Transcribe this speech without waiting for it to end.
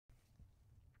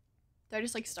Do I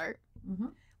just like start? Mm-hmm.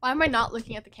 Why am I not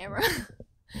looking at the camera?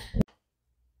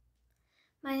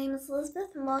 My name is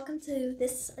Elizabeth, and welcome to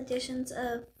this edition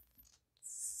of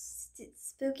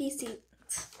Spooky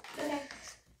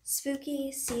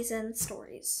Szn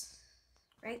Stories.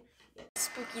 Right?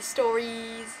 Spooky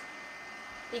stories.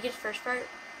 Did you get the first part?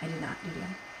 I did not. You did.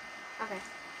 Okay.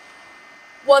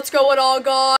 What's going on,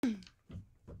 guys?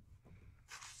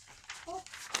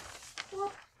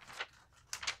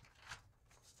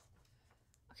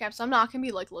 Okay, so I'm not gonna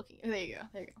be like looking. There you go.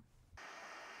 There you go.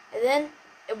 And then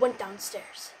it went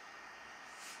downstairs.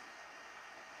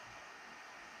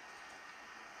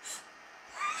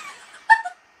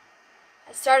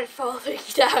 I started following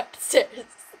downstairs.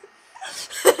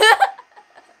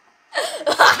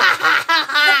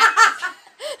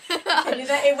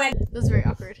 It went. That was very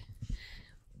awkward.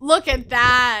 Look at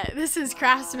that. This is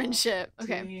craftsmanship.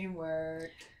 Okay. Teamwork.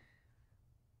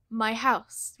 My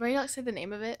house. Why do you not say the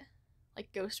name of it?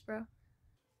 Like Ghost Bro?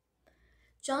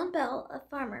 John Bell, a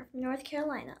farmer from North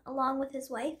Carolina, along with his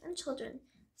wife and children,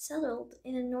 settled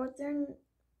in a northern...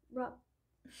 You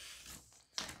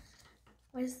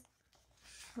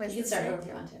can start over if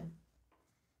you want to.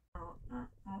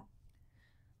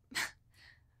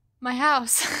 My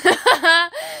house.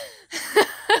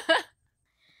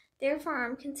 Their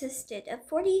farm consisted of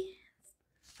 40...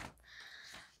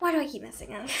 Why do I keep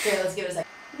messing up? Here, let's give it a second.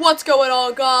 What's going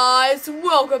on, guys?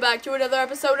 Welcome back to another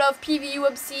episode of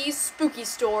PVUMC's Spooky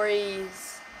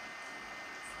Stories.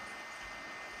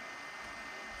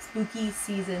 Spooky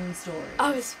Szn Stories.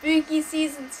 Oh, Spooky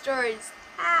Szn Stories.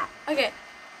 Ah. Okay.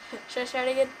 Should I start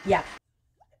again? Yeah.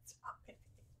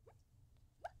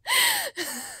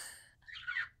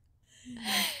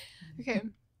 Okay.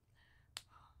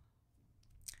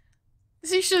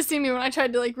 So you should have seen me when I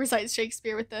tried to like recite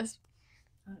Shakespeare with this.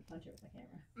 Don't you with my camera.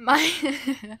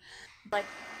 Like,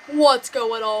 what's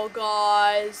going on,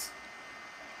 guys?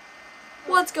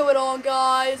 What's going on,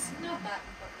 guys? Not that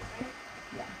important, right?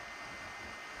 Yeah.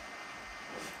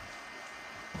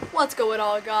 What's going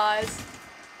on, guys?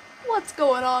 What's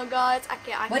going on, guys? I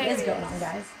can't. What is going on,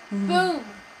 guys? Boom.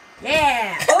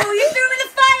 Yeah. Oh, you threw him in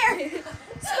the fire.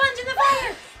 Sponge in the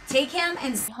fire. Take him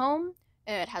and Home.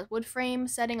 It has wood frame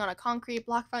setting on a concrete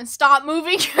block front. Stop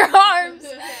moving your arms.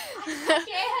 I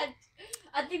can't.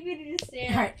 I think we need to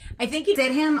stand. All right. I think you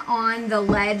sit him on the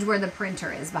ledge where the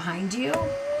printer is behind you,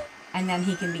 and then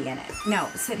he can be in it. No,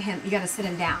 sit him. You got to sit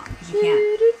him down because you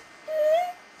can't.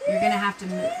 You're gonna have to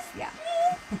move. Yeah.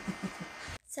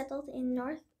 Settled in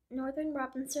northern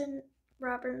Robinson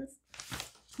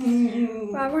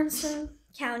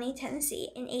County, Tennessee,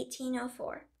 in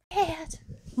 1804. I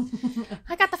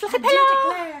got the fluffy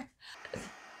pillow.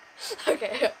 Okay.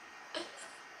 Okay.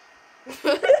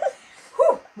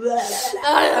 Okay.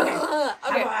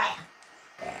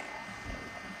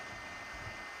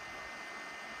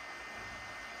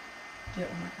 Do it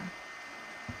one more time.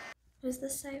 Who's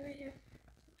this side right here?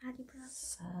 How do you pronounce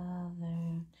it?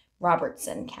 Southern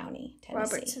Robertson County,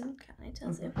 Tennessee. Robertson County,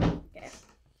 Tennessee. Okay.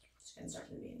 Just gonna start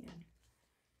from the beginning again.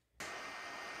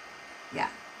 Yeah,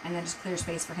 and then just clear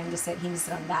space for him to sit. He needs to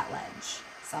sit on that ledge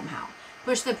somehow.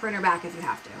 Push the printer back if you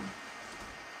have to.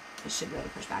 It should really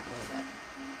push back a little bit.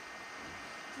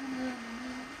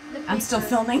 I'm still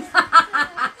filming.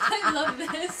 I love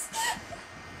this.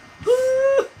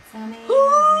 It's amazing.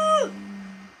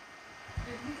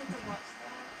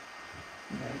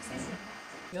 I'm very excited.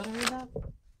 You want to read that?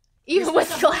 Even with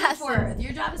glasses.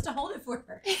 Your job is to hold it for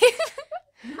her.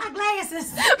 My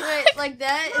glasses. Wait, like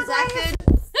that? Is that good?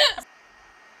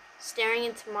 Staring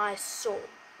into my soul,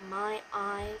 my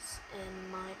eyes,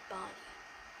 and my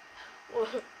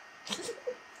body.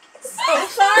 So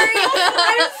sorry.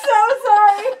 I'm so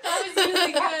sorry. That was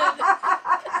really good.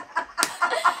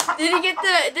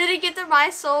 Did he get the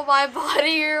my soul, my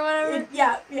body or whatever?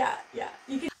 Yeah.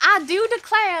 You can. I do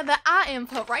declare that I am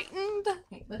frightened.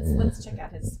 Okay, let's check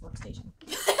out his workstation.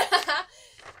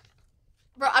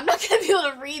 Bro, I'm not gonna be able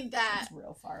to read that. It's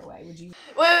real far away. Would you?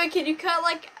 Wait, can you cut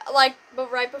but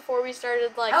right before we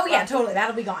started like? Oh yeah, totally.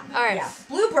 That'll be gone. All right. Yeah,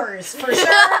 bloopers for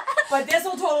sure. But this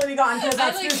will totally be gone because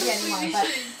that's spooky anymore.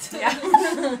 But yeah.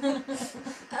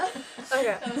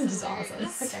 Okay. This is awesome.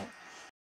 Okay.